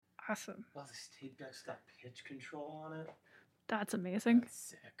awesome. Oh, this tape deck's got pitch control on it. That's amazing.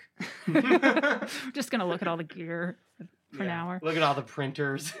 That's sick. Just gonna look at all the gear for an hour. Look at all the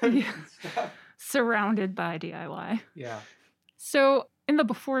printers. Yeah. And stuff. Surrounded by DIY. Yeah. So in the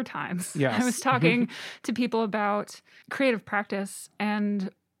before times, Yes. I was talking to people about creative practice and,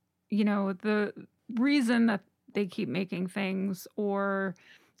 the reason that they keep making things or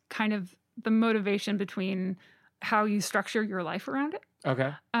kind of the motivation between how you structure your life around it.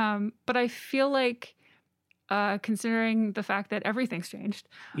 Okay. But I feel like considering the fact that everything's changed,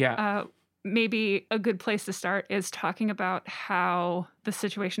 maybe a good place to start is talking about how the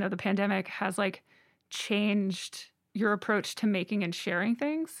situation of the pandemic has changed your approach to making and sharing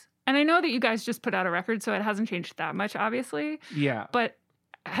things. And I know that you guys just put out a record, so it hasn't changed that much, obviously. Yeah. But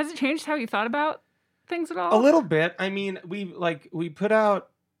has it changed how you thought about things at all? A little bit. I mean, we put out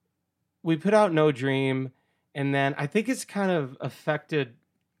No Dream, and then I think it's kind of affected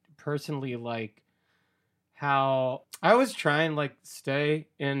personally, how I always try and stay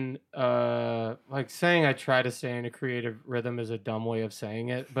in saying I try to stay in a creative rhythm is a dumb way of saying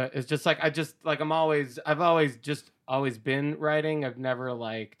it, but it's just I've always been writing. I've never been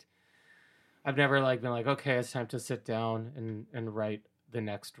like, okay, it's time to sit down and write the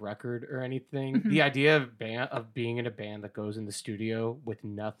next record or anything. Mm-hmm. The idea of being in a band that goes in the studio with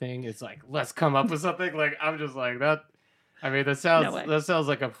nothing is let's come up with something. I'm just like that. I mean, that sounds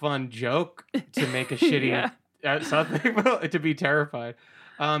like a fun joke to make a shitty something, but to be terrified.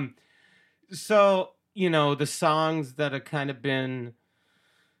 So, the songs that have kind of been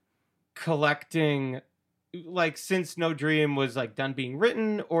collecting, since No Dream was done being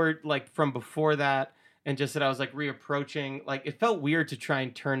written, or from before that, and just that I was reapproaching, it felt weird to try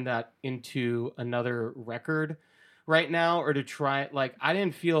and turn that into another record right now, or to try I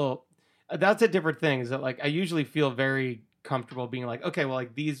didn't feel. That's a different thing. Is that I usually feel very comfortable being okay, well,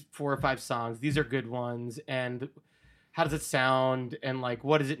 these 4 or 5 songs, these are good ones, and how does it sound, and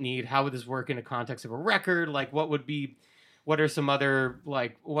what does it need, how would this work in the context of a record, what are some other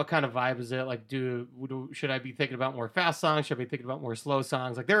what kind of vibe is it, should I be thinking about more fast songs, should I be thinking about more slow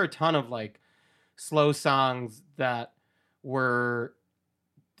songs? There are a ton of slow songs that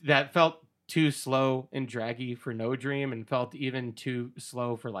felt too slow and draggy for No Dream, and felt even too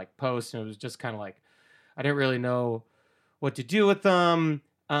slow for Post, and it was just kind of I didn't really know what to do with them.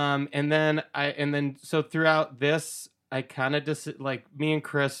 And then so throughout this, I kind of just me and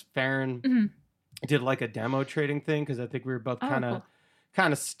Chris Farron did a demo trading thing, because I think we were both kind of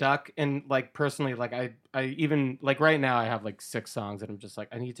stuck. And personally, I even right now I have 6 songs that I'm just I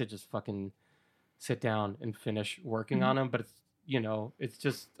need to just fucking sit down and finish working on them. But it's it's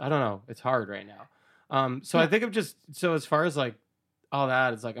just, I don't know, it's hard right now. So I think I'm just, so as far as all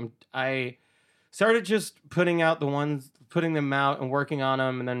that, it's I started just putting them out and working on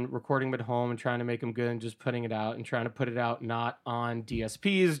them, and then recording them at home and trying to make them good, and just putting it out and trying to put it out not on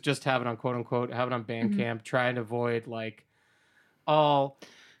DSPs, just have it on quote unquote, have it on Bandcamp, try and avoid trying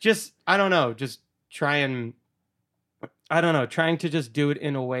to just do it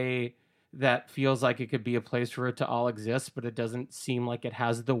in a way that feels like it could be a place for it to all exist, but it doesn't seem like it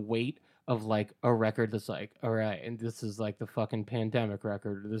has the weight of a record that's all right, and this is the fucking pandemic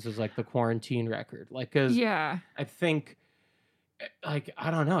record, or this is the quarantine record, because I think I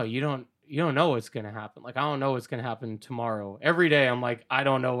don't know, you don't know what's gonna happen. I don't know what's gonna happen tomorrow. Every day I'm I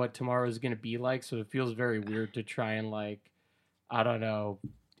don't know what tomorrow is gonna be like, so it feels very weird to try and I don't know,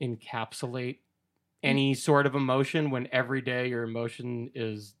 encapsulate any sort of emotion when every day your emotion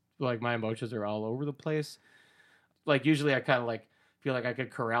is my emotions are all over the place. Usually I kind of feel I could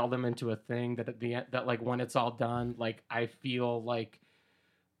corral them into a thing that at the end, that when it's all done, I feel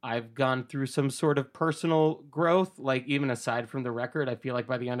I've gone through some sort of personal growth, even aside from the record. I feel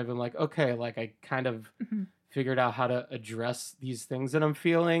by the end of it, I'm okay, I kind of figured out how to address these things that I'm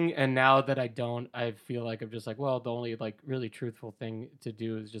feeling. And now that I don't, I feel I'm just well, the only really truthful thing to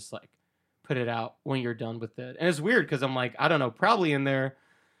do is just put it out when you're done with it. And it's weird because I'm I don't know, probably in there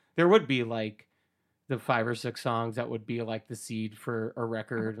would be the 5 or 6 songs that would be the seed for a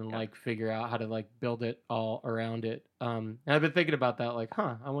record, and figure out how to build it all around it. And I've been thinking about that, I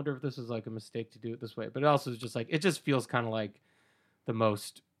wonder if this is a mistake to do it this way. But it also is just it just feels kind of the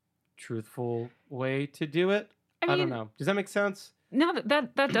most truthful way to do it. I don't know. Does that make sense? No,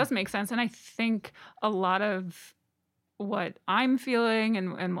 that does make sense. And I think a lot of what I'm feeling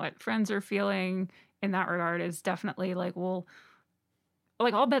and what friends are feeling in that regard is definitely well,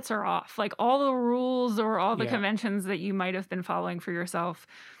 all bets are off. All the rules or all the conventions that you might have been following for yourself,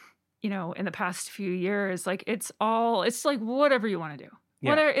 in the past few years, it's whatever you want to do.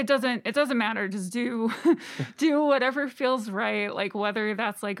 whatever, it doesn't matter. Just do whatever feels right. Like whether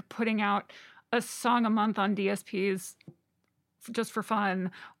that's like putting out a song a month on DSPs just for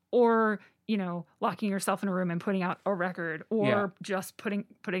fun, or locking yourself in a room and putting out a record, or just putting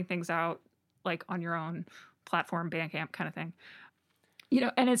things out like on your own platform, Bandcamp kind of thing.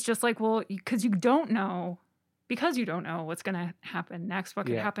 And it's just like, well, because you don't know what's going to happen next, what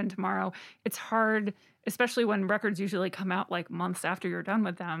could happen tomorrow. It's hard, especially when records usually come out like months after you're done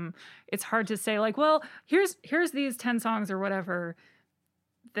with them. It's hard to say like, well, here's these 10 songs or whatever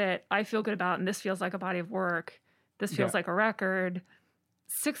that I feel good about, and this feels like a body of work. This feels like a record.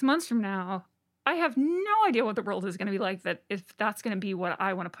 6 months from now, I have no idea what the world is going to be like, that if that's going to be what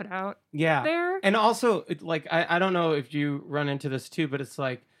I want to put out there. And also, like, I don't know if you run into this too, but it's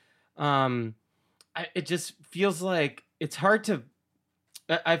like, it just feels like it's hard to,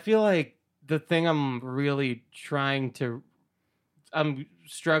 I feel like the thing I'm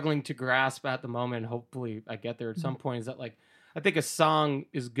struggling to grasp at the moment, hopefully I get there at some point, is that like, I think a song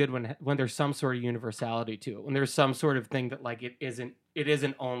is good when there's some sort of universality to it, when there's some sort of thing that like it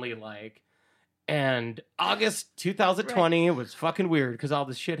isn't only like, and August 2020 was fucking weird because all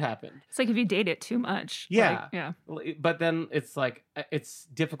this shit happened. It's like if you date it too much. But then it's like it's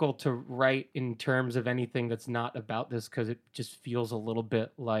difficult to write in terms of anything that's not about this, because it just feels a little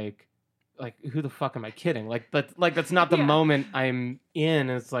bit like who the fuck am I kidding? Like that's not the moment I'm in.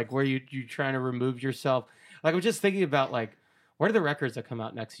 It's like where you trying to remove yourself. Like I'm just thinking about like, what are the records that come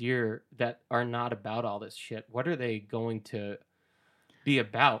out next year that are not about all this shit? What are they going to be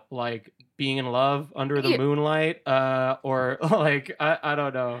about? Like being in love under the moonlight, or like I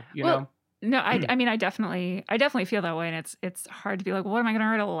don't know, you know? No, I mean I definitely feel that way, and it's hard to be like, what am I going to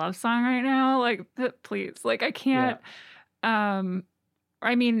write a love song right now? Like please, like I can't.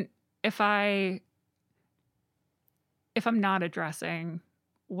 I mean, if I'm not addressing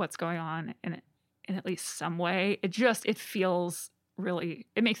what's going on in at least some way, it feels really,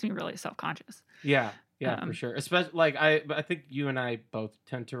 it makes me really self-conscious. Yeah, for sure. Especially like I think you and I both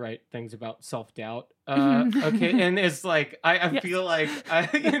tend to write things about self-doubt. Okay, and it's like I feel like I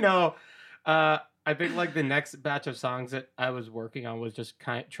think like the next batch of songs that I was working on was just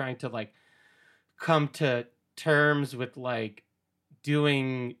trying to like come to terms with like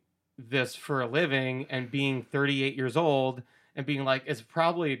doing this for a living and being 38 years old and being like, it's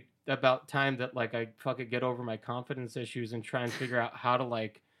probably about time that like I fucking get over my confidence issues and try and figure out how to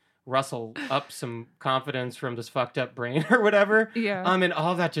like rustle up some confidence from this fucked up brain or whatever. And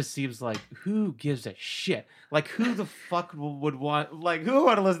all that just seems like, who gives a shit? Like who the fuck would want, like who would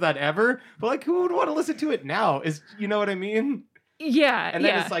want to listen to that ever? But like who would want to listen to it now? Is, you know what I mean? And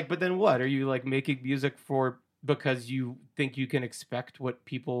then it's like, but then what? Are you like making music because you think you can expect what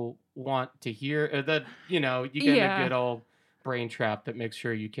people want to hear? Or that, you get in a good old brain trap that makes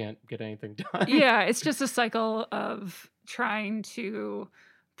sure you can't get anything done. It's just a cycle of trying to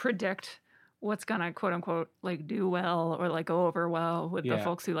predict what's gonna quote unquote like do well or like go over well with the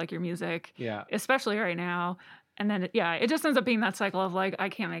folks who like your music. Especially right now. And then it just ends up being that cycle of like I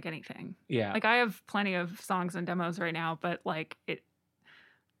can't make anything. Like I have plenty of songs and demos right now, but like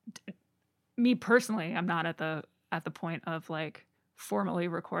me personally, I'm not at the point of like formally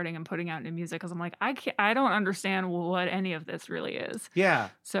recording and putting out new music, because I'm like, I don't understand what any of this really is.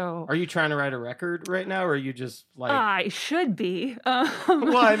 So are you trying to write a record right now, or are you just like I should be?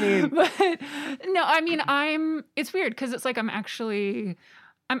 Well, I mean, but no, I mean it's weird because it's like I'm actually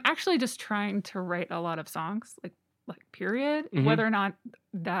just trying to write a lot of songs, like period. Whether or not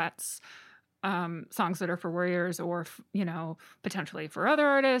that's songs that are for Warriors or potentially for other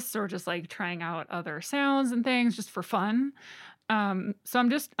artists, or just like trying out other sounds and things just for fun. So I'm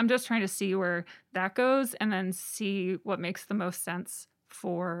just trying to see where that goes, and then see what makes the most sense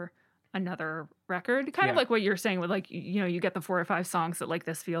for another record. Kind of like what you're saying with like, you get the 4 or 5 songs that like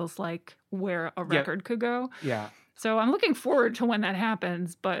this feels like where a record could go. So I'm looking forward to when that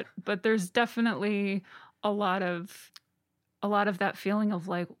happens, but there's definitely a lot of that feeling of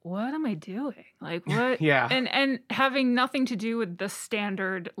like, what am I doing? Like what? And having nothing to do with the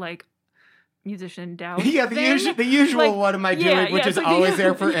standard like musician doubt. The usual like, what am I doing, which is like, always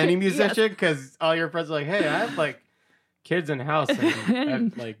there for any musician, because all your friends are like, hey, I have like kids in the house and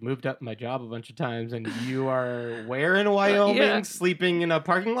I've like moved up my job a bunch of times, and you are where in Wyoming sleeping in a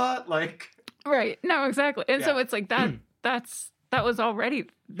parking lot, like right. No, exactly. And so it's like that was already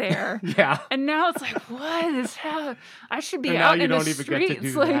there. And now it's like, what is happening? I should be out in the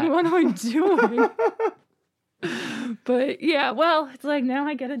streets. Like, what am I doing? But well, it's like now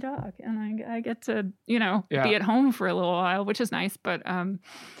I get a dog and I get to, be at home for a little while, which is nice. But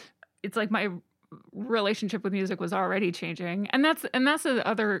it's like my relationship with music was already changing. And that's the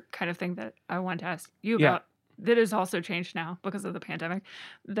other kind of thing that I want to ask you about that has also changed now because of the pandemic.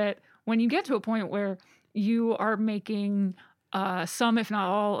 That when you get to a point where you are making some, if not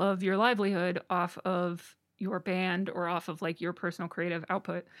all, of your livelihood off of your band or off of like your personal creative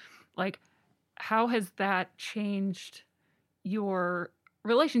output, like how has that changed your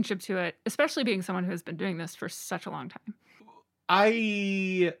relationship to it, especially being someone who has been doing this for such a long time?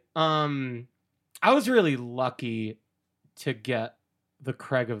 I was really lucky to get the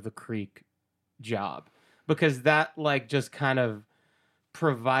Craig of the Creek job because that like just kind of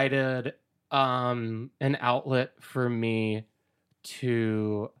provided an outlet for me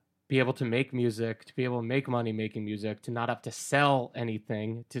to be able to make music, to be able to make money making music, to not have to sell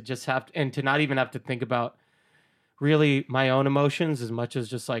anything, to just have to, and to not even have to think about really my own emotions as much as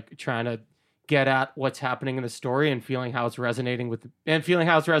just like trying to get at what's happening in the story and feeling how it's resonating with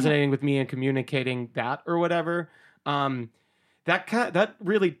me and communicating that or whatever. That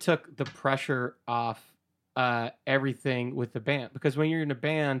really took the pressure off everything with the band, because when you're in a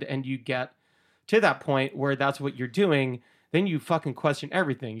band and you get to that point where that's what you're doing, then you fucking question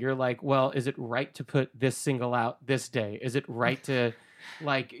everything. You're like, well, is it right to put this single out this day? Is it right to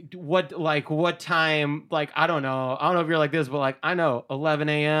what time? Like, I don't know if you're like this, but like, I know 11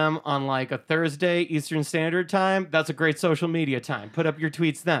 a.m. on like a Thursday Eastern Standard Time, that's a great social media time. Put up your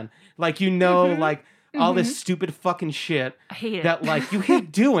tweets then. Like, like all this stupid fucking shit I hate it. that like you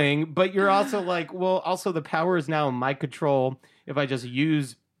hate doing, but you're also like, well, also the power is now in my control. If I just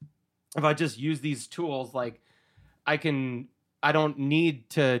use these tools, like I don't need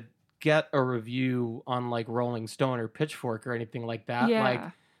to get a review on like Rolling Stone or Pitchfork or anything like that. Yeah. Like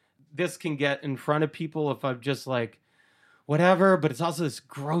this can get in front of people if I'm just like whatever, but it's also this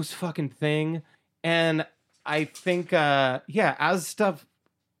gross fucking thing. And I think as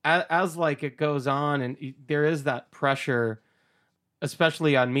like it goes on and there is that pressure,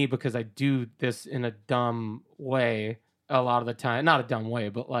 especially on me because I do this in a dumb way a lot of the time. Not a dumb way,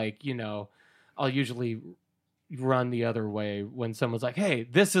 but like, I'll usually run the other way when someone's like, hey,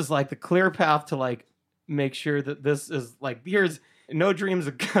 this is like the clear path to like make sure that this is like, here's No Dream's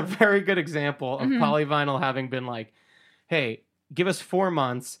a very good example of Polyvinyl having been like, hey, give us 4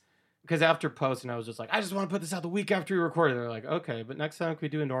 months, because after post and I was just like, I just want to put this out the week after we recorded. They're like, okay, but next time can we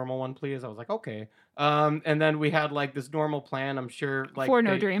do a normal one, please? I was like, okay. And then we had like this normal plan, I'm sure, like for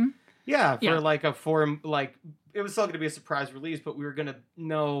No Dream. Yeah, for like a forum, like it was still going to be a surprise release, but we were going to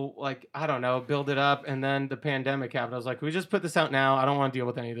I don't know, build it up. And then the pandemic happened. I was like, can we just put this out now? I don't want to deal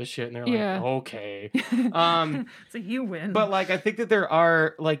with any of this shit. And they're like, okay. So you win. But like, I think that there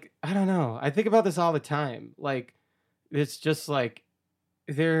are like, I don't know. I think about this all the time. Like, it's just like,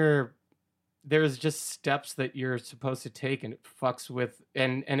 there's just steps that you're supposed to take, and it fucks with,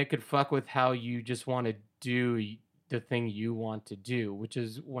 and it could fuck with how you just want to do the thing you want to do, which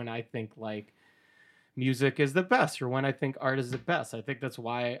is when I think like music is the best, or when I think art is the best. I think that's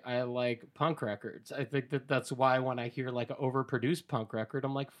why I like punk records. I think that's why when I hear like an overproduced punk record,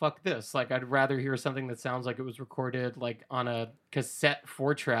 I'm like, fuck this. Like, I'd rather hear something that sounds like it was recorded like on a cassette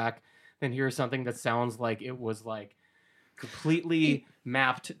 4-track than hear something that sounds like it was like completely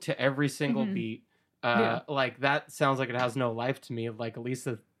mapped to every single beat. Like, that sounds like it has no life to me. Like, at least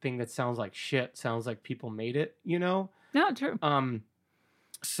the thing that sounds like shit sounds like people made it, No, true.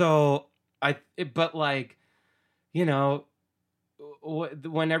 So but like,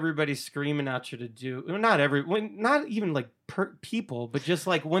 when everybody's screaming at you to do, not even like people, but just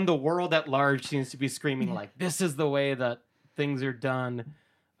like when the world at large seems to be screaming like, this is the way that things are done.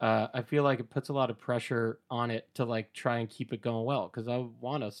 I feel like it puts a lot of pressure on it to like try and keep it going well, because I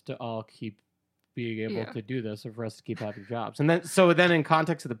want us to all keep being able to do this, and for us to keep having jobs. And then in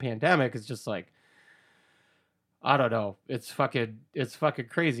context of the pandemic, it's just like, I don't know. It's fucking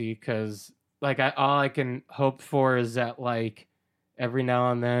crazy, because like all I can hope for is that like every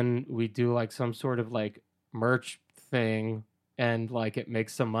now and then we do like some sort of like merch thing, and like it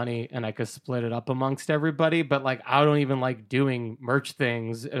makes some money and I could split it up amongst everybody. But like, I don't even like doing merch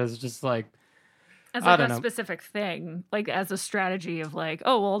things. It's just like, as like a specific thing, like as a strategy of like,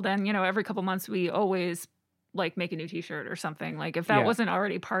 oh, well then, every couple months we always like make a new t-shirt or something. Like, if that wasn't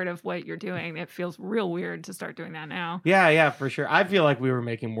already part of what you're doing, it feels real weird to start doing that now. Yeah, for sure. I feel like we were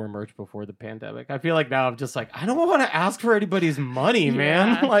making more merch before the pandemic. I feel like now I'm just like, I don't want to ask for anybody's money,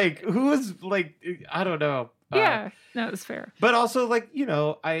 man. Like, who is like, I don't know. No, it's fair. But also like,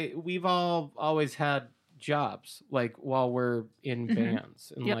 we've all always had jobs like while we're in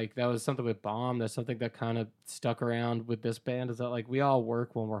bands, and like that was something with Bomb. That's something that kind of stuck around with this band, is that like we all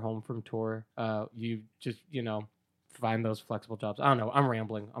work when we're home from tour. You just find those flexible jobs. I don't know. I'm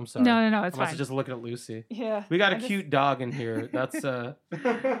rambling. I'm sorry. No, it's I fine. Just looking at Lucy. Yeah. We got a cute dog in here. That's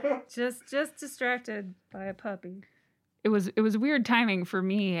just distracted by a puppy. It was weird timing for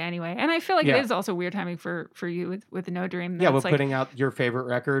me anyway, and I feel like it is also weird timing for you with No Dream. Yeah, with putting out your favorite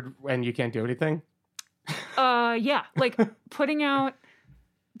record and you can't do anything. Yeah, like putting out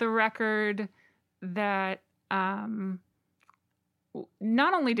the record that not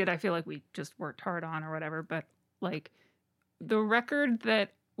only did I feel like we just worked hard on or whatever, but like the record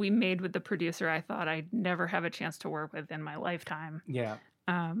that we made with the producer, I thought I'd never have a chance to work with in my lifetime. Yeah.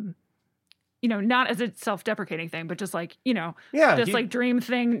 Not as a self-deprecating thing, but just like, like dream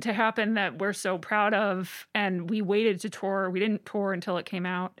thing to happen that we're so proud of. And we waited to tour. We didn't tour until it came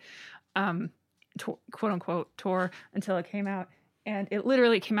out, quote unquote tour until it came out. And it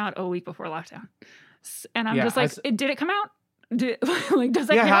literally came out a week before lockdown. And I'm just like, did it come out? Does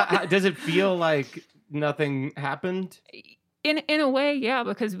that count? Does it feel like nothing happened? In a way, yeah,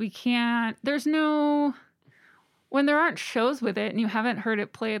 because we can't, when there aren't shows with it and you haven't heard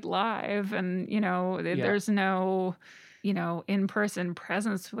it played live and, there's no, in-person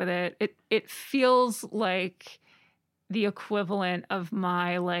presence with it, it feels like the equivalent of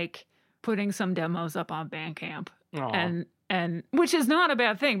my, like, putting some demos up on Bandcamp. Aww. And which is not a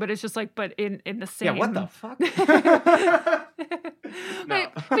bad thing, but it's just like, but in the same. Yeah, what the fuck? But you know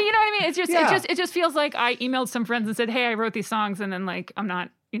what I mean? It's just, it just feels like I emailed some friends and said, hey, I wrote these songs. And then like, I'm not,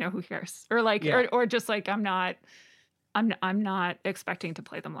 who cares? Or like, or just like, I'm not expecting to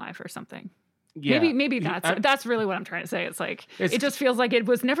play them live or something. Yeah. Maybe that's really what I'm trying to say. It's like, it just feels like it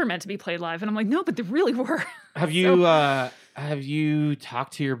was never meant to be played live. And I'm like, no, but they really were. Have you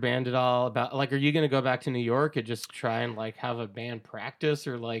talked to your band at all about, like, are you going to go back to New York and just try and like have a band practice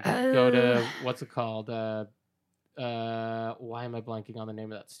or like go to, what's it called? Why am I blanking on the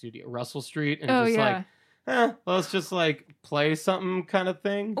name of that studio? Russell Street. And let's just like play something kind of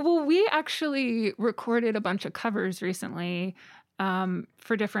thing. Well, we actually recorded a bunch of covers recently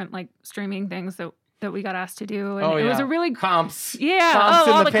for different like streaming things that we got asked to do. And it was a really comps. Yeah. Comps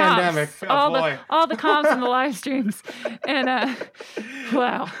in the pandemic. All the comps and the live streams. And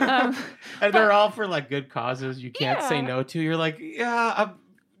wow. And they're all for like good causes you can't say no to. You're like,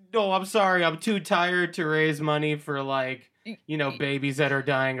 I'm sorry. I'm too tired to raise money for like, babies that are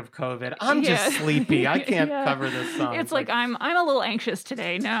dying of COVID. I'm just sleepy. I can't cover this song. It's like I'm a little anxious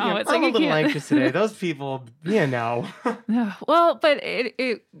today. No, it's I'm like a little anxious today. Those people, No. Well, but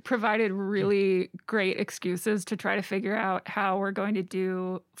it provided really great excuses to try to figure out how we're going to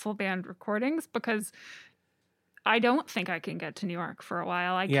do full band recordings because I don't think I can get to New York for a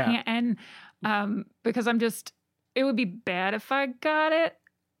while. I can't, and because it would be bad if I got it.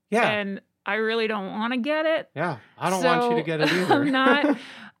 Yeah. And I really don't want to get it. Yeah, I don't want you to get it either. I'm not,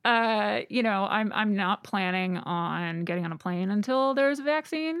 I'm not planning on getting on a plane until there's a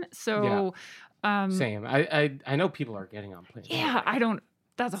vaccine. So, same. I know people are getting on planes. Yeah, I don't.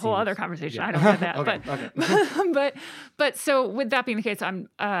 That's a whole other conversation. Yeah. I don't have that. Okay. But so with that being the case, I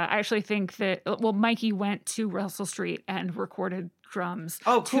actually think that Mikey went to Russell Street and recorded drums.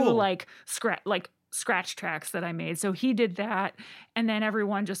 Oh, cool. To like scratch tracks that I made. So he did that. And then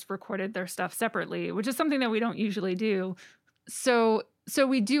everyone just recorded their stuff separately, which is something that we don't usually do. So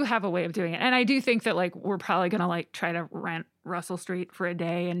we do have a way of doing it. And I do think that like, we're probably going to like try to rent Russell Street for a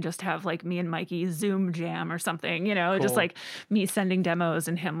day and just have like me and Mikey Zoom jam or something, cool. Just like me sending demos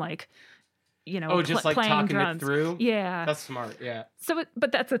and him like, just like playing talking drums. It through. Yeah. That's smart. Yeah. So,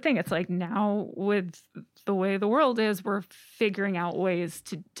 but that's the thing. It's like now with the way the world is, we're figuring out ways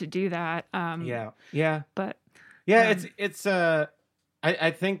to do that. Yeah. But it's I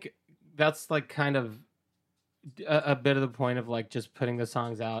think that's like kind of a bit of the point of like just putting the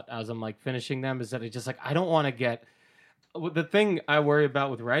songs out as I'm like finishing them is that it's just like, I don't want to get, the thing I worry about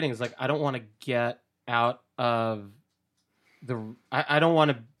with writing is like, I don't want to get out of I don't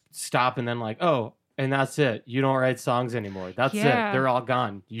want to stop and then like, oh, and that's it. You don't write songs anymore. That's it. They're all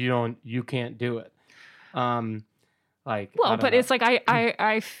gone. You can't do it. It's like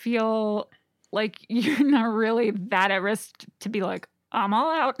I feel like you're not really that at risk to be like, I'm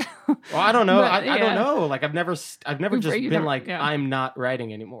all out. Well, I don't know. I don't know. Like I've never just been like, I'm not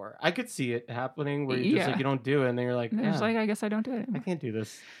writing anymore. I could see it happening where you just like, you don't do it. And then you're like, it's like, I guess I don't do it anymore. I can't do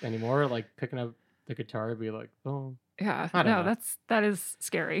this anymore. Like picking up the guitar and be like, oh. Yeah, that is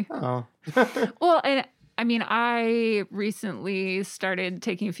scary. Oh. Well, and I mean, I recently started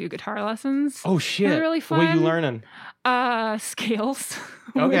taking a few guitar lessons. Oh shit! They're really fun. What are you learning? Scales.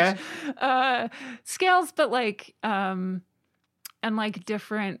 Okay. Scales, but like, and like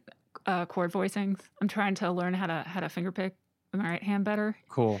different chord voicings. I'm trying to learn how to finger pick with my right hand better.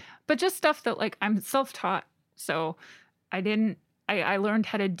 Cool. But just stuff that like I'm self-taught. So I learned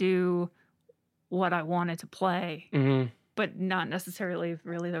how to do what I wanted to play, but not necessarily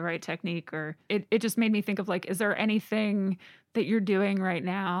really the right technique. Or it just made me think of like, is there anything that you're doing right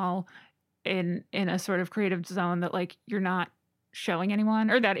now in a sort of creative zone that like you're not showing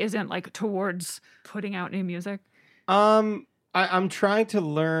anyone, or that isn't like towards putting out new music? I'm trying to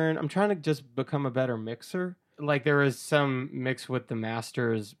learn. I'm trying to just become a better mixer. Like there was some mix with the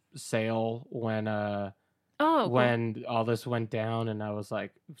Masters sale when when all this went down, and I was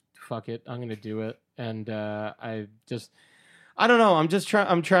like, fuck it, I'm gonna do it. And I don't know. I'm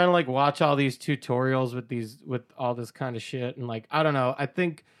trying to like watch all these tutorials with all this kind of shit, and like I don't know. I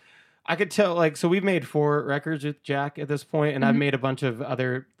think I could tell, like, so we've made 4 records with Jack at this point, and I've made a bunch of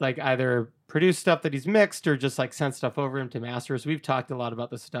other, like, either produced stuff that he's mixed or just, like, sent stuff over him to master. So we've talked a lot about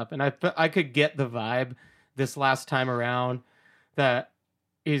this stuff, and I could get the vibe this last time around that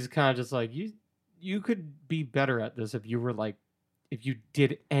he's kind of just like, you could be better at this if you were, like, if you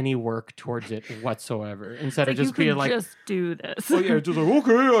did any work towards it whatsoever, instead of just being like, just do this. Oh yeah, just like,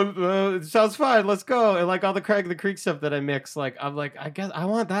 okay, it sounds fine, let's go. And like all the Craig the Creek stuff that I mix, like I'm like, I guess I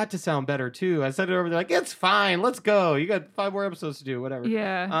want that to sound better too. I sent it over, they're like, it's fine, let's go. You got 5 more episodes to do, whatever.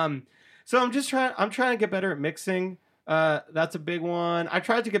 Yeah. So I'm trying to get better at mixing. That's a big one. I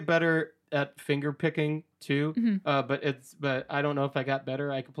tried to get better at finger picking too. But I don't know if I got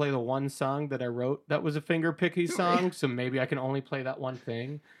better. I could play the one song that I wrote that was a finger picky song, so maybe I can only play that one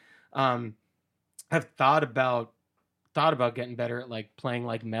thing. I've thought about getting better at like playing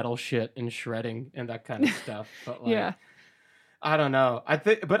like metal shit and shredding and that kind of stuff. But like, I don't know. I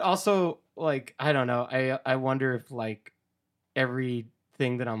think, but also like, I don't know. I wonder if like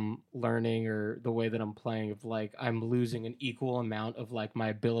everything that I'm learning or the way that I'm playing, if like I'm losing an equal amount of like my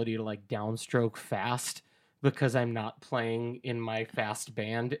ability to like downstroke fast because I'm not playing in my fast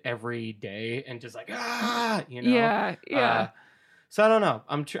band every day and just like, you know? Yeah. So I don't know.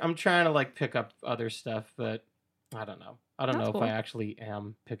 I'm trying to like pick up other stuff, but I don't know. I don't know cool. if I actually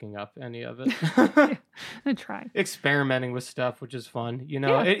am picking up any of it. I try experimenting with stuff, which is fun. You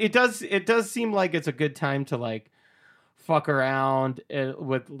know, it does seem like it's a good time to like fuck around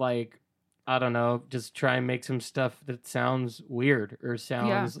with like, I don't know, just try and make some stuff that sounds weird or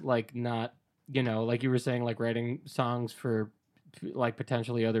sounds like not, you know, like you were saying, like writing songs for like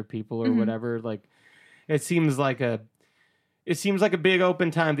potentially other people or whatever. Like it seems like a big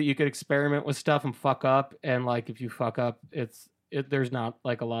open time that you could experiment with stuff and fuck up. And like if you fuck up, there's not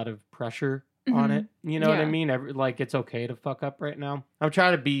like a lot of pressure on it. You know what I mean? Like it's okay to fuck up right now. I'm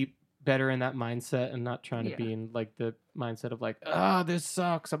trying to be better in that mindset and not trying to be in like the mindset of like, this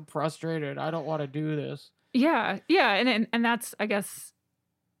sucks, I'm frustrated, I don't want to do this. And that's, I guess,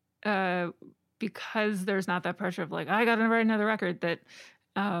 because there's not that pressure of like, I gotta write another record, that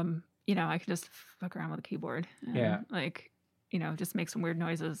you know, I can just fuck around with a keyboard and like, you know, just make some weird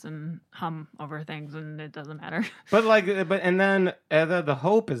noises and hum over things, and it doesn't matter. And then the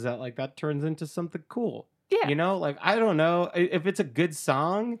hope is that like that turns into something cool. You know, like I don't know if it's a good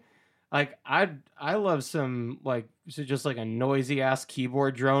song. Like I love some like just like a noisy ass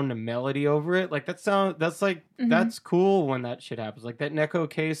keyboard drone and a melody over it. Like that's that's cool when that shit happens. Like that Neko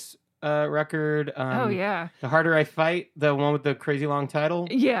Case record. The Harder I Fight, the one with the crazy long title.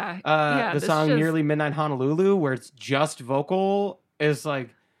 The song Nearly Midnight Honolulu, where it's just vocal, is like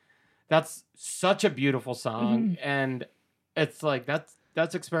that's such a beautiful song, and it's like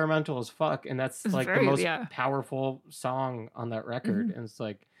that's experimental as fuck, and that's like the most powerful song on that record, and it's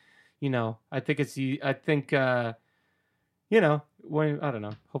like. You know, I think you know, when, I don't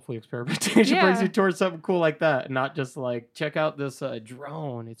know, hopefully experimentation brings you towards something cool like that, and not just like, check out this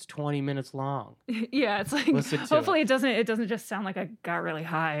drone, it's 20 minutes long. It's like, hopefully it doesn't just sound like I got really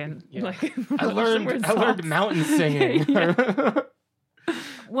high and like I learned mountain singing.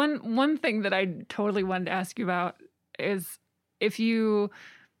 One thing that I totally wanted to ask you about is if you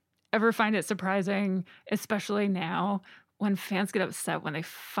ever find it surprising, especially now, when fans get upset when they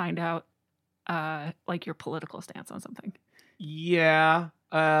find out like your political stance on something.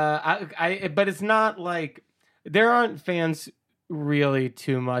 But it's not like there aren't fans really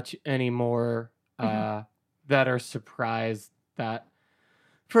too much anymore that are surprised that,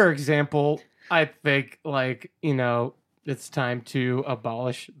 for example, I think like, you know, it's time to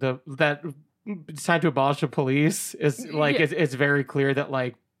abolish the police. Is like it's very clear that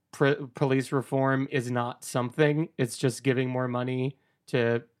like police reform is not something. It's just giving more money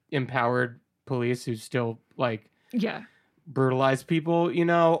to empowered police who still like brutalize people, you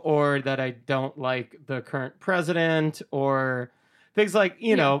know, or that I don't like the current president or things like,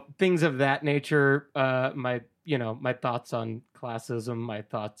 you know, things of that nature. My thoughts on classism, my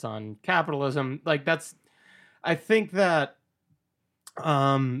thoughts on capitalism, like that's, I think that,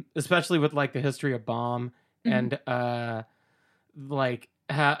 especially with like the history of Bomb and like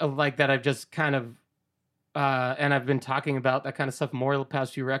that, I've just kind of and I've been talking about that kind of stuff more the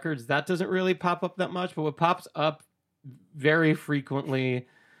past few records. That doesn't really pop up that much, but what pops up very frequently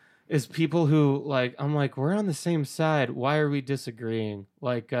is people who like, I'm like, we're on the same side. Why are we disagreeing?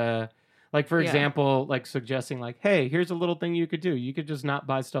 Like for example, like suggesting like, hey, here's a little thing you could do. You could just not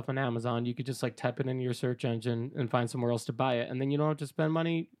buy stuff on Amazon. You could just like type it into your search engine and find somewhere else to buy it. And then you don't have to spend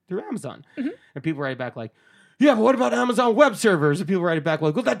money through Amazon. And people write back like, yeah, but what about Amazon web servers? And people write back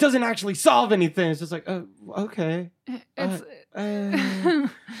like, well, that doesn't actually solve anything. It's just like, okay. And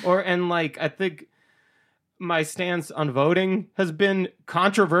like, I think my stance on voting has been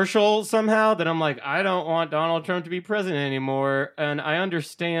controversial somehow, that I'm like, I don't want Donald Trump to be president anymore. And I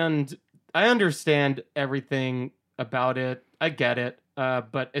understand everything about it. I get it.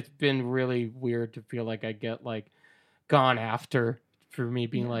 But it's been really weird to feel like I get like gone after for me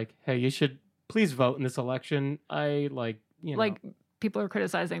being like, hey, you should please vote in this election. I like, like people are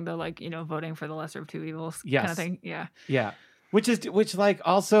criticizing the like, voting for the lesser of two evils kind of thing. Yeah. Yeah. Which like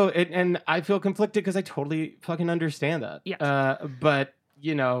also, and I feel conflicted because I totally fucking understand that. Yeah. But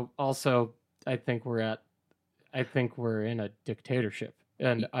also I think we're in a dictatorship.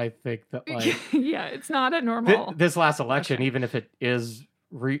 And I think that like, yeah, it's not a normal, this last election, even if it is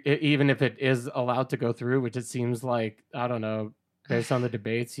allowed to go through, which it seems like, I don't know, based on the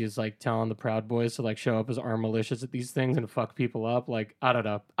debates, he's like telling the Proud Boys to like show up as armed militias at these things and fuck people up. Like, I don't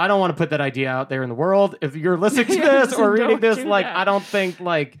know. I don't want to put that idea out there in the world. If you're listening to this or reading this, like, I don't think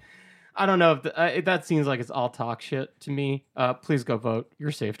like, I don't know if that seems like it's all talk shit to me. Please go vote.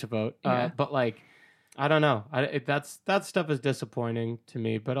 You're safe to vote. But like, I don't know. That stuff is disappointing to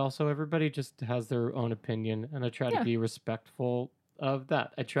me, but also everybody just has their own opinion, and I try to be respectful of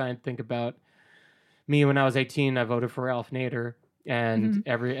that. I try and think about me when I was 18. I voted for Ralph Nader. And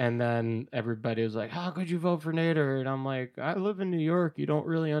then everybody was like, how could you vote for Nader? And I'm like, I live in New York. You don't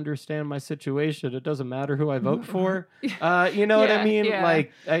really understand my situation. It doesn't matter who I vote for. You know what I mean? Yeah.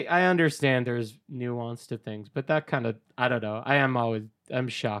 Like, I understand there's nuance to things, but that kind of, I don't know. I'm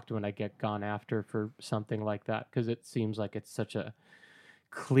shocked when I get gone after for something like that, because it seems like it's such a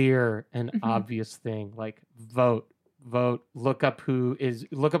clear and obvious thing. Like, vote, look up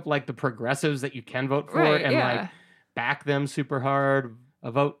like the progressives that you can vote for, like, back them super hard. A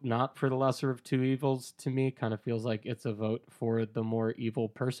vote not for the lesser of two evils to me kind of feels like it's a vote for the more evil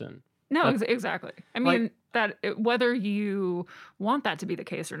person. No, exactly. I mean, whether you want that to be the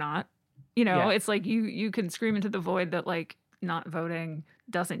case or not, it's like you can scream into the void that like not voting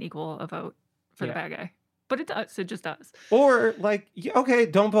doesn't equal a vote for the bad guy. But it does. It just does. Or like, okay,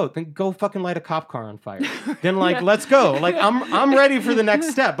 don't vote. Then go fucking light a cop car on fire. Then like, let's go. Like, I'm ready for the next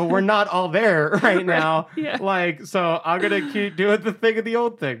step, but we're not all there right now. Yeah. Like, so I'm gonna keep doing the thing of the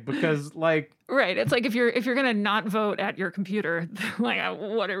old thing, because like. Right. It's like if you're gonna not vote at your computer, like,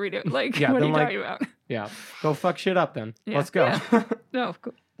 what are we doing? Like, what are you talking about? Yeah. Go fuck shit up then. Let's go. Yeah. No.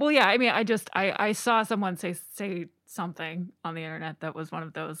 Well, yeah. I mean, I saw someone say something on the internet that was one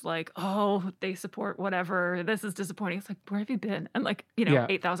of those like, oh, they support whatever, this is disappointing. It's like, where have you been? And like,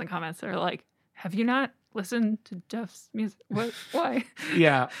 8,000 comments are like, have you not listened to Jeff's music? What? Why?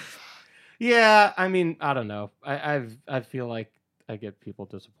 Yeah. I mean, I don't know. I feel like I get people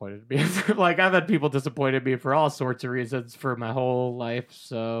disappointed in me. Like, I've had people disappointed me for all sorts of reasons for my whole life.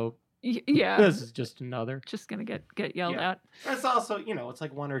 So yeah, this is just another. Just gonna get yelled at. It's also, it's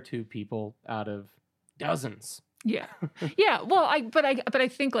like one or two people out of dozens. Yeah. Well, I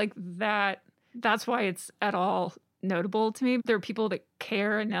think like that's why it's at all notable to me. There are people that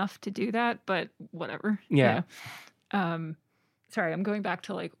care enough to do that, but whatever. Yeah. Sorry, I'm going back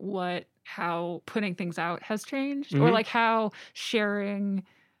to like how putting things out has changed, or like how sharing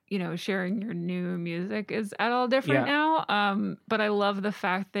your new music is at all different now. But I love the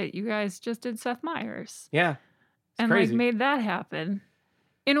fact that you guys just did Seth Meyers. Yeah. And crazy. Like made that happen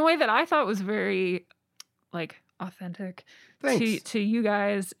in a way that I thought was very like authentic to you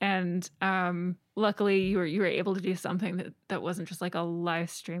guys, and luckily you were able to do something that wasn't just like a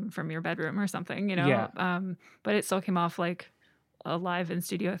live stream from your bedroom or something, but it still came off like a live in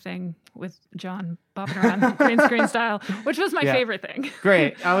studio thing with John bopping around green screen style, which was my favorite thing.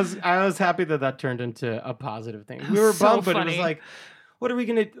 Great. I was happy that turned into a positive thing. We were bummed, but it was like, what are we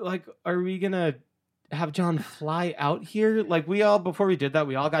gonna like? Are we gonna have John fly out here? Like, before we did that,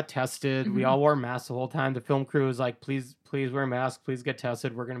 we all got tested. We all wore masks the whole time. The film crew was like, please wear masks. Please get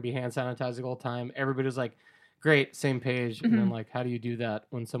tested. We're going to be hand sanitizing the whole time. Everybody was like, great, same page. And then like, how do you do that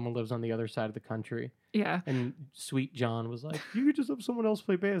when someone lives on the other side of the country? Yeah. And Sweet John was like, you could just have someone else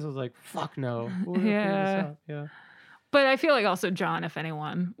play bass. I was like, fuck no. We're gonna figure this out. Yeah. But I feel like also John, if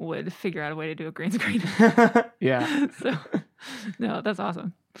anyone, would figure out a way to do a green screen. Yeah. So, no, that's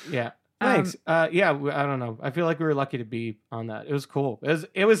awesome. Yeah. Thanks. Yeah, I don't know. I feel like we were lucky to be on that. It was cool.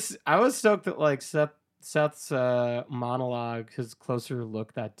 It was. I was stoked that like Seth's monologue, his closer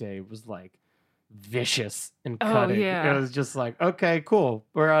look that day was like vicious and cutting. Yeah. It was just like, okay, cool.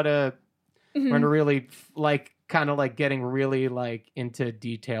 We're gonna really like kind of like getting really like into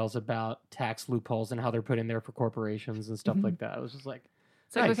details about tax loopholes and how they're put in there for corporations and stuff like that. It was just like,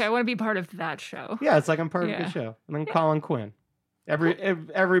 it's like, okay, I want to be part of that show. Yeah, it's like I'm part of the show. And then Colin Quinn,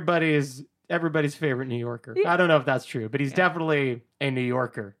 everybody's favorite New Yorker. I don't know if that's true, but he's definitely a New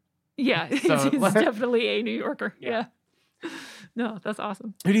Yorker. Yeah, so, he's definitely a New Yorker. Yeah. No, that's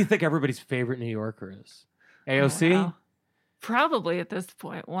awesome. Who do you think everybody's favorite New Yorker is? AOC? Wow. Probably at this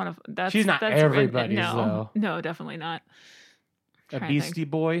point, one of that's. She's not everybody's though. No, definitely not. A Beastie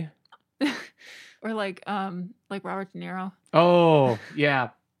Boy, or like Robert De Niro. Oh yeah,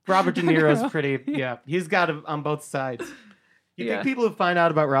 Robert De Niro's pretty. Yeah, he's got it on both sides. You think people who find out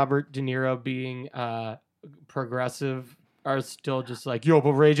about Robert De Niro being progressive are still just like, yo,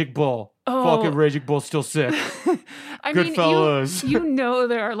 but Raging Bull, fucking Raging Bull's still sick. I Good mean, fellas. You know,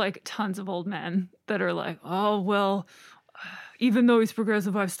 there are like tons of old men that are like, oh well. Even though he's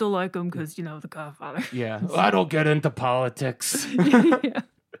progressive, I still like him because, you know, the Godfather. Yeah. Well, I don't get into politics. Yeah.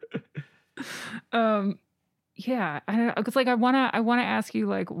 Yeah. I don't know. Because, like, I wanna ask you,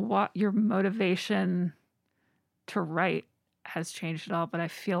 like, what your motivation to write has changed at all. But I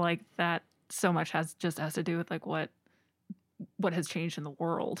feel like that so much has to do with, like, what has changed in the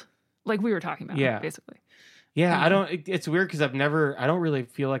world. Like we were talking about, basically. Yeah, it's weird because I don't really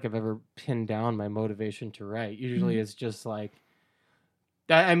feel like I've ever pinned down my motivation to write. Usually it's just like,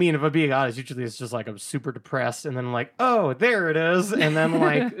 I mean, if I'm being honest, usually it's just like I'm super depressed, and then I'm like, oh, there it is, and then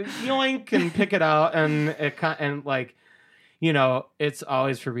like yoink and pick it out, and like, you know, it's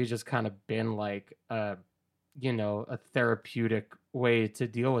always for me just kind of been like, you know, a therapeutic way to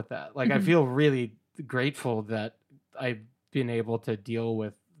deal with that. Like I feel really grateful that I've been able to deal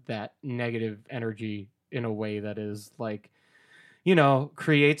with that negative energy in a way that is like, you know,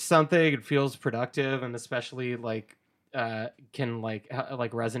 creates something. It feels productive, and especially like can like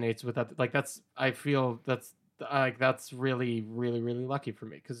resonates with that. Like I feel that's really really really lucky for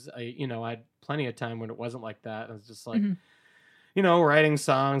me because I had plenty of time when it wasn't like that. I was just like you know, writing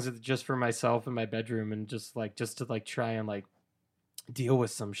songs just for myself in my bedroom and just to try and like deal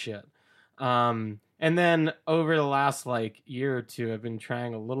with some shit. And then over the last like year or two, I've been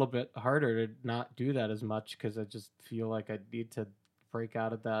trying a little bit harder to not do that as much because I just feel like I need to break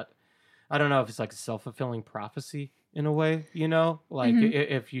out of that. I don't know if it's like a self-fulfilling prophecy in a way, you know, like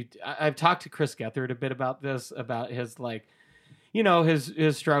I've talked to Chris Gethard a bit about this, about his like, you know,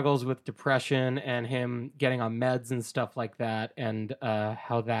 his struggles with depression and him getting on meds and stuff like that. And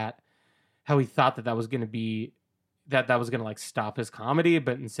how he thought that was going to be, that was going to like stop his comedy,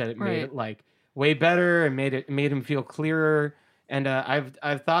 but instead it made it like way better and made him feel clearer. And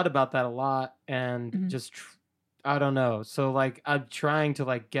I've thought about that a lot and just I don't know. So like I'm trying to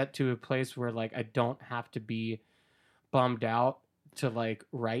like get to a place where like I don't have to be bummed out to like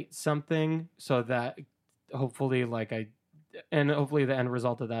write something, so that hopefully hopefully the end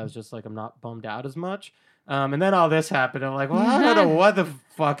result of that is just like I'm not bummed out as much. And then all this happened. I'm like, well, I don't know what the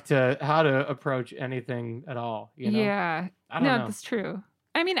fuck how to approach anything at all. You know? Yeah. I don't know. That's true.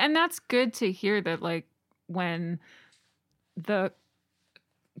 I mean, and that's good to hear that, like, when the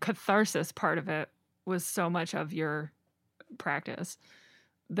catharsis part of it was so much of your practice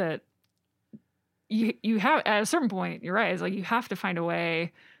that you have, at a certain point, you're right, it's like you have to find a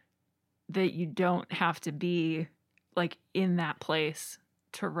way that you don't have to be, like, in that place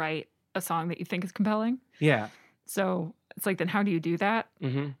to write a song that you think is compelling. Yeah. So it's like, then how do you do that?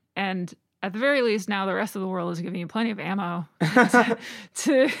 Mm-hmm. And at the very least, now the rest of the world is giving you plenty of ammo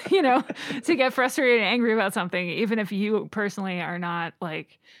to get frustrated and angry about something, even if you personally are not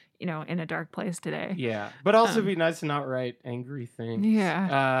like, you know, in a dark place today. Yeah. But also it'd be nice to not write angry things.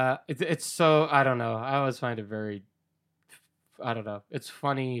 Yeah. It's so, I don't know. I always find it very, I don't know. It's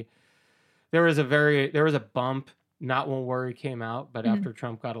funny. There was a bump, not when Worry came out, but after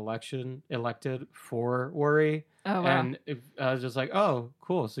Trump got elected for Worry. Oh, wow. And I was just like, oh,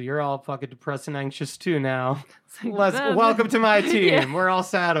 cool. So you're all fucking depressed and anxious too now. Like, Welcome to my team. Yeah. We're all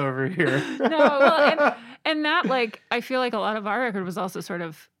sad over here. No, well, and that, like, I feel like a lot of our record was also sort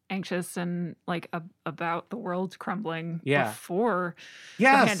of anxious and like about the world crumbling Yeah. before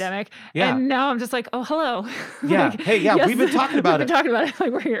Yes. the pandemic. Yeah. And now I'm just like, oh, hello. Yeah. Like, Hey, yeah, yes, we've been talking about we've been talking about it.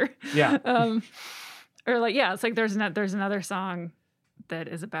 Like, we're here. Yeah. Or like, yeah, it's like there's another song that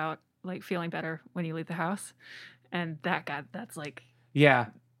is about like feeling better when you leave the house. And that's like Yeah.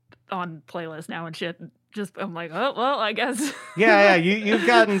 on playlist now and shit. Just I'm like, oh well, I guess. Yeah. You've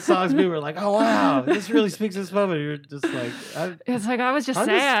gotten songs people were like, oh wow, this really speaks to this moment. You're just like, it's like I was just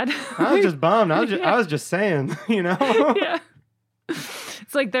sad. I was just bummed. I was just saying, you know. Yeah.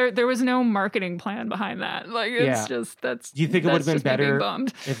 It's like there was no marketing plan behind that. Like it's just that's. Do you think it would have been better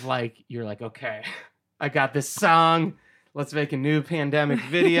if like you're like, okay, I got this song. Let's make a new pandemic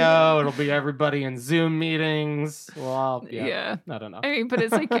video. It'll be everybody in Zoom meetings. Well, yeah. I don't know. I mean, but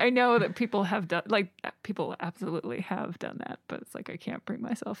it's like I know that people have done, like people absolutely have done that, but it's like I can't bring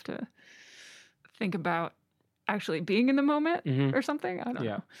myself to think about actually being in the moment or something. I don't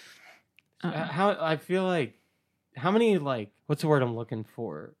know. How I feel like how many like what's the word I'm looking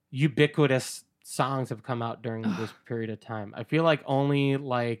for? Ubiquitous songs have come out during this period of time. I feel like only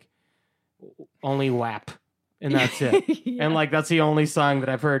WAP. And that's it. And like that's the only song that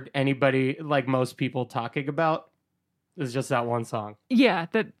I've heard anybody, like most people, talking about is just that one song. Yeah,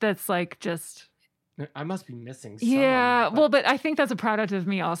 that's like just I must be missing some. Yeah, but I think that's a product of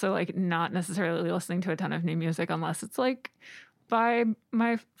me also like not necessarily listening to a ton of new music unless it's like by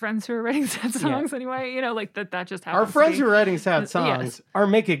my friends who are writing sad songs anyway. You know, like that just happens. Our friends who are writing sad songs are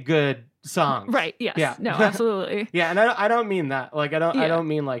making good songs. Right. Yes. Yeah. No, absolutely. Yeah, and I don't mean that. Like I don't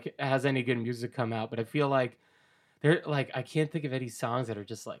mean like it has any good music come out, but I feel like they're like I can't think of any songs that are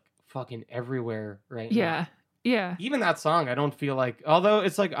just like fucking everywhere right now. Yeah. Even that song, I don't feel like. Although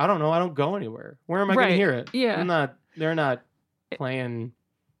it's like I don't know, I don't go anywhere. Where am I going to hear it? Yeah. They're not playing.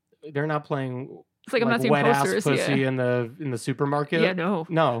 They're not playing. It's like I'm not seeing wet posters. Ass pussy in the supermarket. Yeah.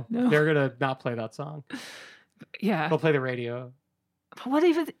 No. They're gonna not play that song. Yeah. They'll play the radio. What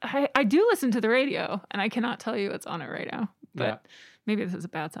even? I do listen to the radio, and I cannot tell you what's on it right now. But maybe this is a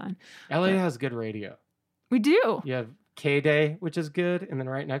bad sign. LA has good radio. We do. You have K-Day, which is good, and then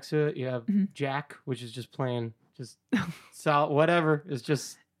right next to it, you have Jack, which is just playing just solid, whatever. It's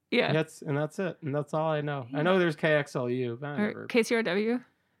just hits, and that's it, and that's all I know. I know there's KXLU, but or KCRW.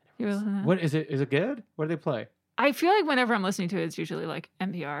 What is it? Is it good? What do they play? I feel like whenever I'm listening to it, it's usually like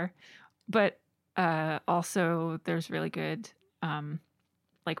NPR, but also there's really good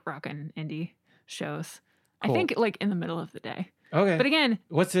like rock and indie shows. Cool. I think like in the middle of the day. Okay. But again,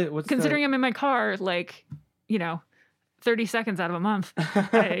 what's considering I'm in my car, like, 30 seconds out of a month,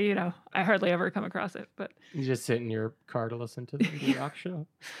 I hardly ever come across it. But you just sit in your car to listen to the rock show.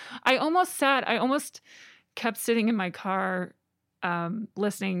 I almost kept sitting in my car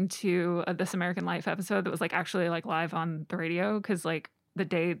listening to This American Life episode that was like actually like live on the radio because like the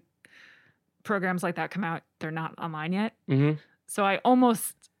day programs like that come out, they're not online yet. Mm-hmm. So I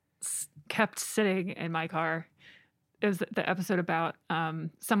almost kept sitting in my car. It was the episode about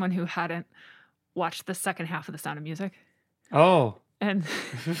someone who hadn't watched the second half of The Sound of Music. Oh. And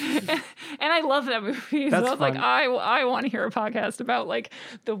I love that movie. So I was like, I want to hear a podcast about like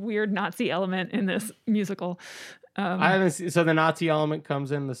the weird Nazi element in this musical. I haven't seen, so the Nazi element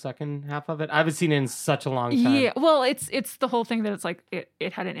comes in the second half of it. I haven't seen it in such a long time. Yeah, well, it's the whole thing that it's like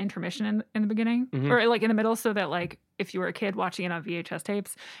it had an intermission in the beginning or like in the middle, so that like if you were a kid watching it on VHS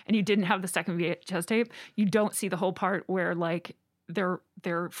tapes and you didn't have the second VHS tape, you don't see the whole part where like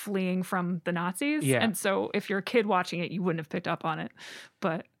they're fleeing from the Nazis. Yeah. And so if you're a kid watching it, you wouldn't have picked up on it.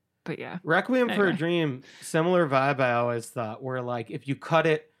 But yeah. Requiem for a Dream, similar vibe I always thought, where like if you cut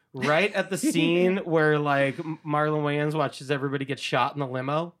it right at the scene where like Marlon Wayans watches everybody get shot in the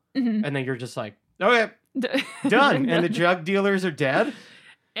limo, and then you're just like, okay, done. And the drug dealers are dead.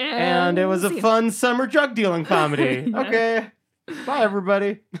 And it was a fun summer drug dealing comedy. Okay. Bye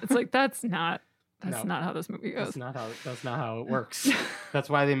everybody. It's like that's not how this movie goes. That's not how it works. That's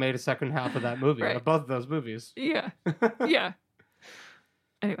why they made a second half of that movie, out of both of those movies. Yeah. Yeah.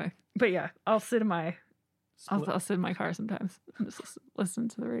 Anyway, but yeah, I'll sit in my car sometimes and just listen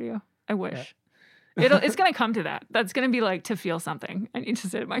to the radio. I wish. Yeah. It's gonna come to that. That's gonna be like to feel something. I need to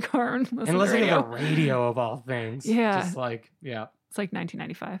sit in my car and listen to the radio of all things. Yeah. Just like it's like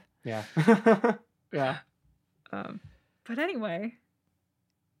 1995. Yeah. Yeah. But anyway,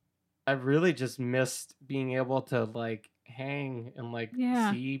 I've really just missed being able to like hang and like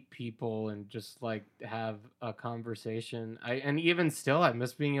see people and just like have a conversation. And even still, I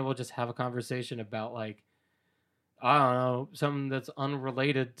miss being able to just have a conversation about like, I don't know, something that's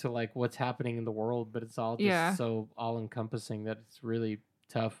unrelated to like what's happening in the world, but it's all just so all encompassing that it's really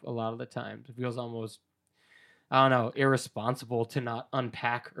tough a lot of the times. It feels almost I don't know, irresponsible to not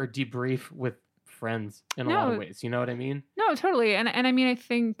unpack or debrief with friends in a lot of ways. You know what I mean? No, totally. And I mean, I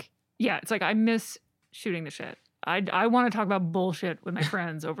think, yeah, it's like I miss shooting the shit. I want to talk about bullshit with my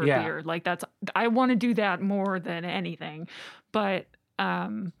friends over beer. Like I want to do that more than anything. But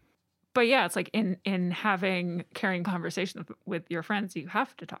yeah, it's like in having carrying conversations with your friends, you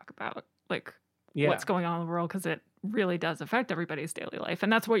have to talk about like what's going on in the world, because it really does affect everybody's daily life,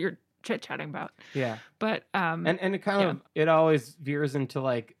 and that's what you're chit-chatting about. Yeah. But and it kind of it always veers into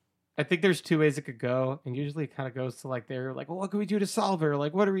like, I think there's two ways it could go, and usually it kind of goes to like, they're like, well, what can we do to solve it? Or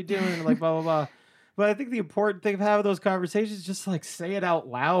like, what are we doing? Like blah blah blah. But I think the important thing of having those conversations is just like say it out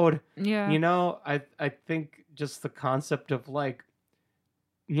loud. Yeah. You know, I think just the concept of like,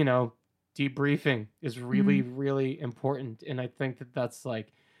 you know, debriefing is really, really important. And I think that that's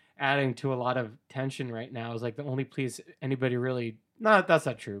like adding to a lot of tension right now, is like the only place anybody really, that's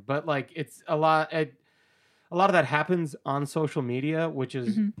not true, but like it's a lot of that happens on social media, which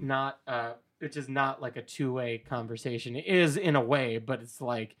is not like a two-way conversation. It is in a way, but it's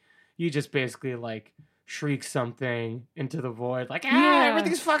like you just basically like shriek something into the void, like,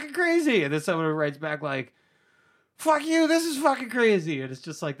 everything's fucking crazy. And then someone writes back like, fuck you, this is fucking crazy. And it's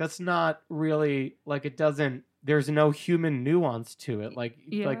just like, that's not really like, it doesn't, there's no human nuance to it. Like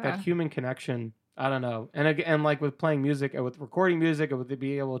that human connection, I don't know. And again, like with playing music and with recording music and with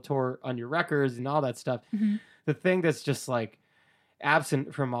being able to tour on your records and all that stuff, the thing that's just like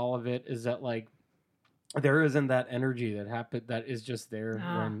absent from all of it is that like there isn't that energy that is just there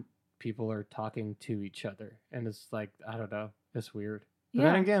when people are talking to each other. And it's like, I don't know, it's weird. But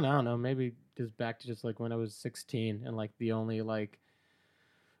then again, I don't know, maybe just back to just like when I was 16 and like the only like,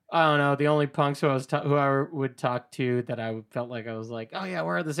 I don't know, the only punks who I would talk to that I felt like I was like, oh yeah,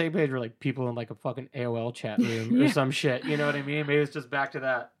 we're on the same page, were like people in like a fucking AOL chat room or some shit. You know what I mean? Maybe it's just back to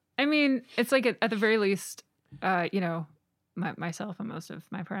that. I mean, it's like at the very least, you know, myself and most of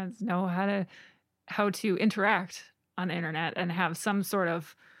my friends know how to interact on the internet and have some sort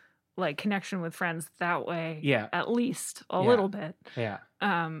of like connection with friends that way. Yeah. At least a little bit. Yeah.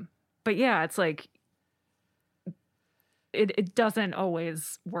 But yeah, it's like it doesn't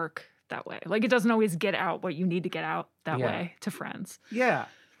always work that way. Like it doesn't always get out what you need to get out that way to friends. Yeah.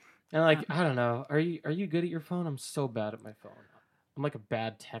 And like, I don't know. Are you good at your phone? I'm so bad at my phone. I'm like a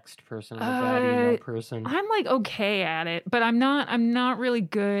bad text person. I'm a bad email person. I'm like okay at it, but I'm not really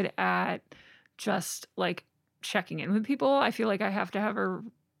good at just like checking in with people. I feel like I have to have a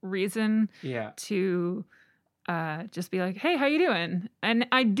reason to just be like, hey, how you doing? And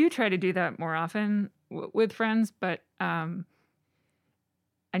I do try to do that more often with friends, but I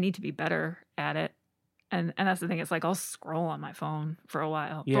need to be better at it. And that's the thing. It's like I'll scroll on my phone for a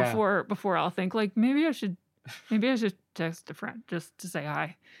while before I'll think like maybe I should text a friend just to say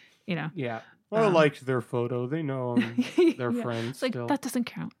hi, you know. Yeah. I liked their photo. They know they're friends. It's like still. that doesn't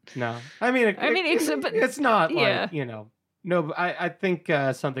count. No, I mean, it's not like, you know. No, but I think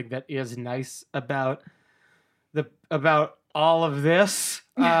something that is nice about all of this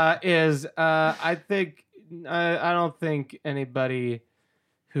is I don't think anybody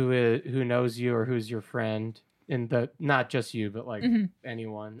who knows you or who's your friend, not just you but like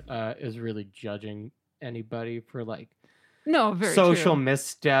anyone is really judging anybody for like social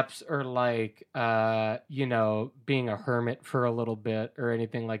missteps or like you know, being a hermit for a little bit or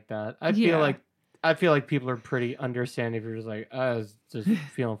anything like that. I feel like people are pretty understanding if you're just like, I was just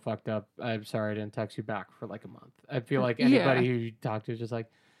feeling fucked up. I'm sorry I didn't text you back for like a month. I feel like anybody who you talk to is just like,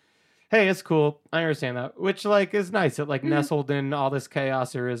 hey, it's cool. I understand that. Which like is nice. It like nestled in all this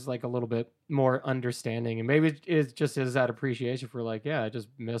chaos, there is like a little bit more understanding. And maybe it just is that appreciation for like, I just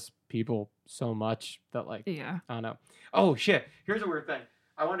miss people so much that like, I don't know. Oh shit. Here's a weird thing.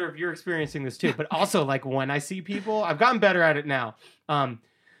 I wonder if you're experiencing this too. But also like when I see people, I've gotten better at it now.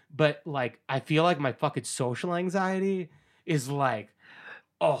 But like I feel like my fucking social anxiety is like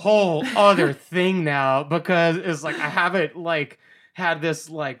a whole other thing now, because it's like I haven't like had this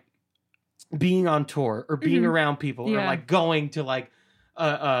like being on tour or being around people or like going to like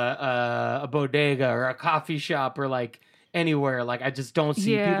a bodega or a coffee shop or like anywhere. Like I just don't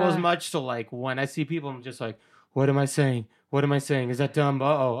see people as much. So like when I see people, I'm just like, what am I saying? What am I saying? Is that dumb?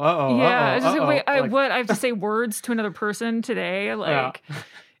 Yeah. Wait, what? I have to say words to another person today? Like,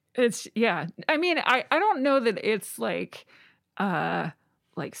 it's, I mean, I don't know that it's like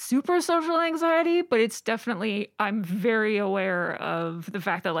super social anxiety, but it's definitely, I'm very aware of the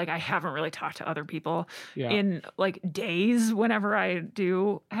fact that like I haven't really talked to other people in like days whenever I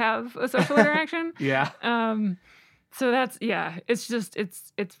do have a social interaction. So that's, it's just,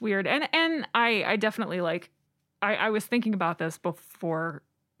 it's weird. And I definitely like, I was thinking about this before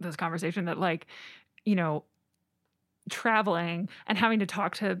this conversation that like, you know, traveling and having to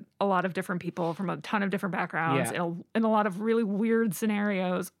talk to a lot of different people from a ton of different backgrounds in a lot of really weird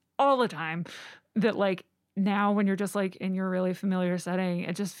scenarios all the time, that like now when you're just like in your really familiar setting,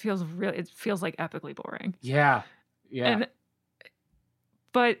 it just feels like epically boring. Yeah.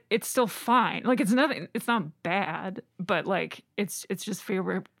 But it's still fine. Like it's not bad, but like it's just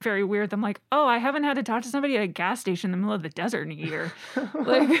very, very weird. I'm like, oh, I haven't had to talk to somebody at a gas station in the middle of the desert in a year.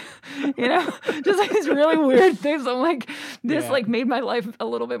 Like, just like these really weird things. I'm like, this like made my life a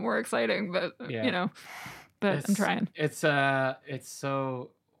little bit more exciting, but but I'm trying. It's so,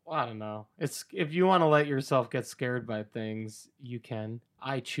 I don't know. It's, if you want to let yourself get scared by things, you can.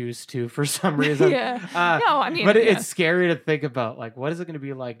 I choose to for some reason. No, I mean, but it's scary to think about, like, what is it going to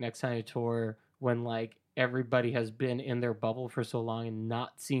be like next time you tour when like everybody has been in their bubble for so long and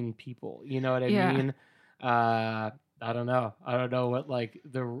not seen people? You know what I mean? I don't know. I don't know what like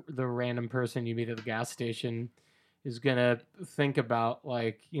the random person you meet at the gas station is gonna think about,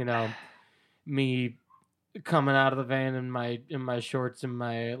 like, me coming out of the van in my shorts and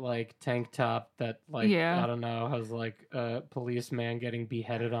my like tank top that like I don't know, has like a policeman getting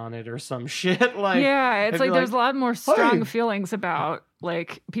beheaded on it or some shit. Like it's like there's a lot more strong feelings about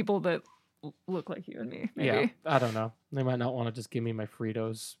like people that look like you and me. Maybe. Yeah, I don't know. They might not want to just give me my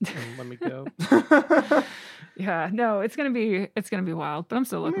Fritos and let me go. No, it's gonna be wild, but I'm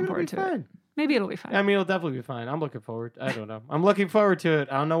still looking forward to it. Maybe it'll be fine. I mean, it'll definitely be fine. I'm looking forward. I don't know. I'm looking forward to it.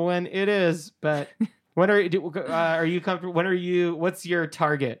 I don't know when it is, but. When are you comfortable? What's your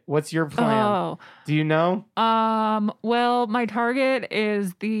target? What's your plan? Oh. Do you know? Well, my target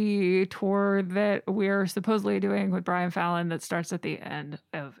is the tour that we're supposedly doing with Brian Fallon that starts at the end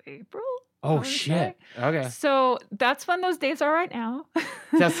of April. Oh, shit. Okay. So that's when those dates are right now.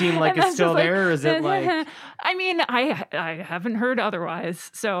 Does that seem like it's still there, or is it like... I mean, I haven't heard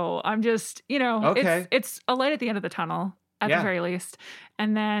otherwise. So I'm just, okay. It's a light at the end of the tunnel. At the very least.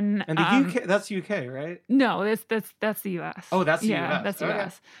 And then... And the UK, that's UK, right? No, that's the US. Oh, that's the US. Yeah, that's the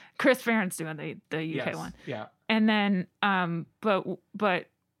US. Chris Farron's doing the UK one. Yeah. And then, but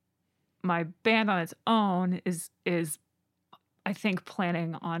my band on its own is I think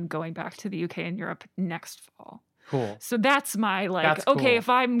planning on going back to the UK and Europe next fall. Cool. So that's my okay, if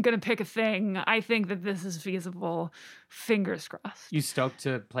I'm going to pick a thing, I think that this is feasible. Fingers crossed. You stoked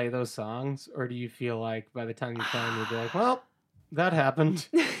to play those songs? Or do you feel like by the time you play them, you'll be like, well, that happened?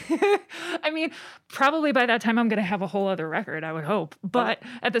 I mean, probably by that time I'm going to have a whole other record, I would hope. But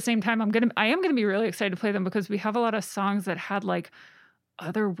at the same time, I am going to be really excited to play them because we have a lot of songs that had like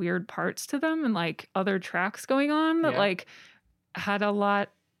other weird parts to them and like other tracks going on that like had a lot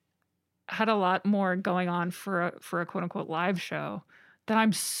more going on for a quote unquote live show, that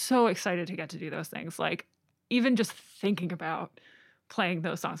I'm so excited to get to do those things. Like even just thinking about playing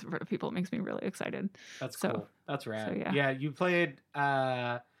those songs in front of people, it makes me really excited. That's cool. That's rad. So, yeah. You played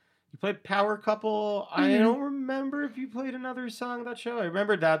Power Couple. Mm-hmm. I don't remember if you played another song on that show. I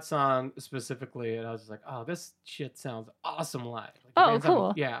remember that song specifically, and I was like, oh, this shit sounds awesome live. Like,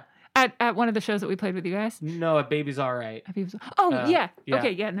 cool. Yeah. At one of the shows that we played with you guys? No, at Baby's All Right. Yeah.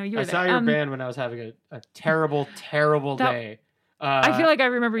 Okay, yeah, no, you were there. I saw your band when I was having a terrible, terrible day. I feel like I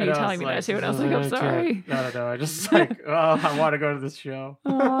remember you telling me that too, and I was like, I'm sorry. No. I just like, I want to go to this show.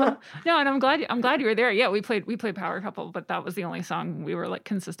 No, and I'm glad you were there. Yeah, we played Power Couple, but that was the only song we were like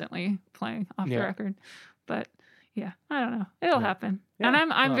consistently playing off the record. But yeah, I don't know. It'll happen. Yeah.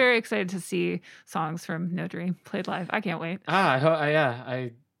 And I'm very excited to see songs from No Dream played live. I can't wait.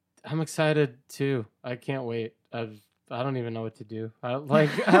 I'm excited too. I can't wait. I don't even know what to do.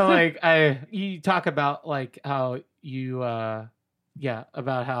 You talk about like how you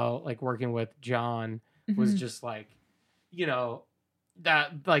about how like working with John was just like,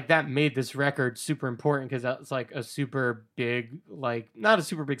 that made this record super important because that's like a super big, like not a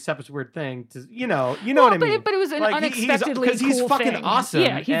super big step, it's a weird thing to what I mean. But it was an unexpectedly because he's cool fucking thing. awesome.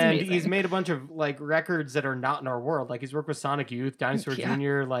 Yeah, he's amazing. He's made a bunch of like records that are not in our world. Like he's worked with Sonic Youth, Dinosaur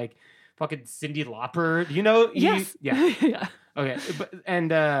Jr., like fucking Cyndi Lauper. Yes. Yeah. Okay, but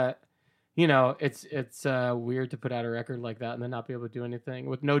it's weird to put out a record like that and then not be able to do anything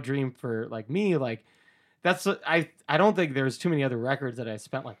with No Dream. For like me, like that's I don't think there's too many other records that I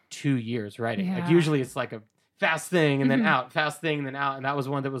spent like 2 years writing. Yeah. Like usually it's like a fast thing and then out, fast thing and then out, and that was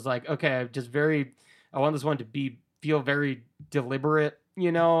one that was like, okay, I want this one to feel very deliberate.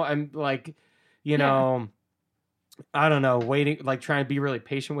 I'm like, I don't know, waiting, like trying to be really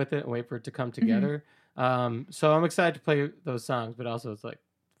patient with it and wait for it to come together. So I'm excited to play those songs, but also it's like,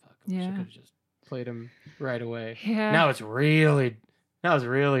 fuck, I wish I could have just played them right away. Yeah. Now it's really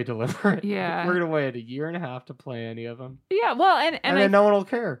deliberate. Yeah. We're going to wait a year and a half to play any of them. Yeah, well, and then no one will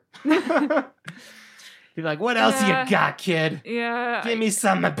care. Be like, what else you got, kid? Yeah. Give me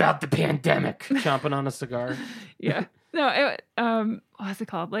something about the pandemic. Chomping on a cigar. Yeah. No, what's it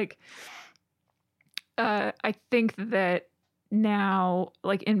called? Like, I think that now,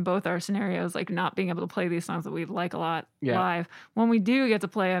 like in both our scenarios, like not being able to play these songs that we like a lot live, when we do get to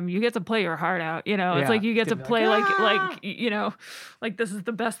play them, you get to play your heart out. You know, it's like you get to play like you know, like this is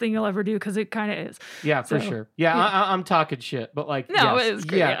the best thing you'll ever do because it kind of is. Yeah, for sure. Yeah, I'm talking shit, but like, no, it is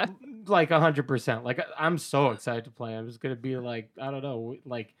great. Yeah, like 100%. Like I'm so excited to play. I'm just gonna be like, I don't know,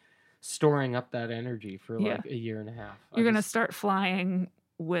 like storing up that energy for like a year and a half. You're gonna start flying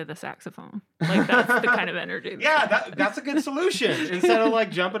with a saxophone. Like that's the kind of energy. That's a good solution. Instead of like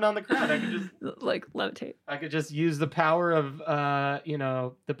jumping on the crowd, I could just like levitate. I could just use the power of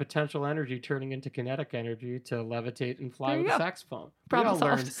the potential energy turning into kinetic energy to levitate and fly with a saxophone. Problem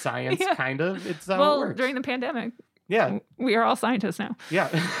solved. Learn science kind of. It's how it works. During the pandemic. Yeah. We are all scientists now. Yeah.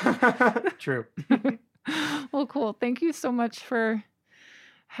 True. Well, cool. Thank you so much for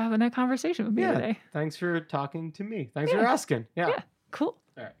having a conversation with me today. Thanks for talking to me. Thanks for asking. Yeah. Cool.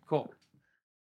 All right, cool.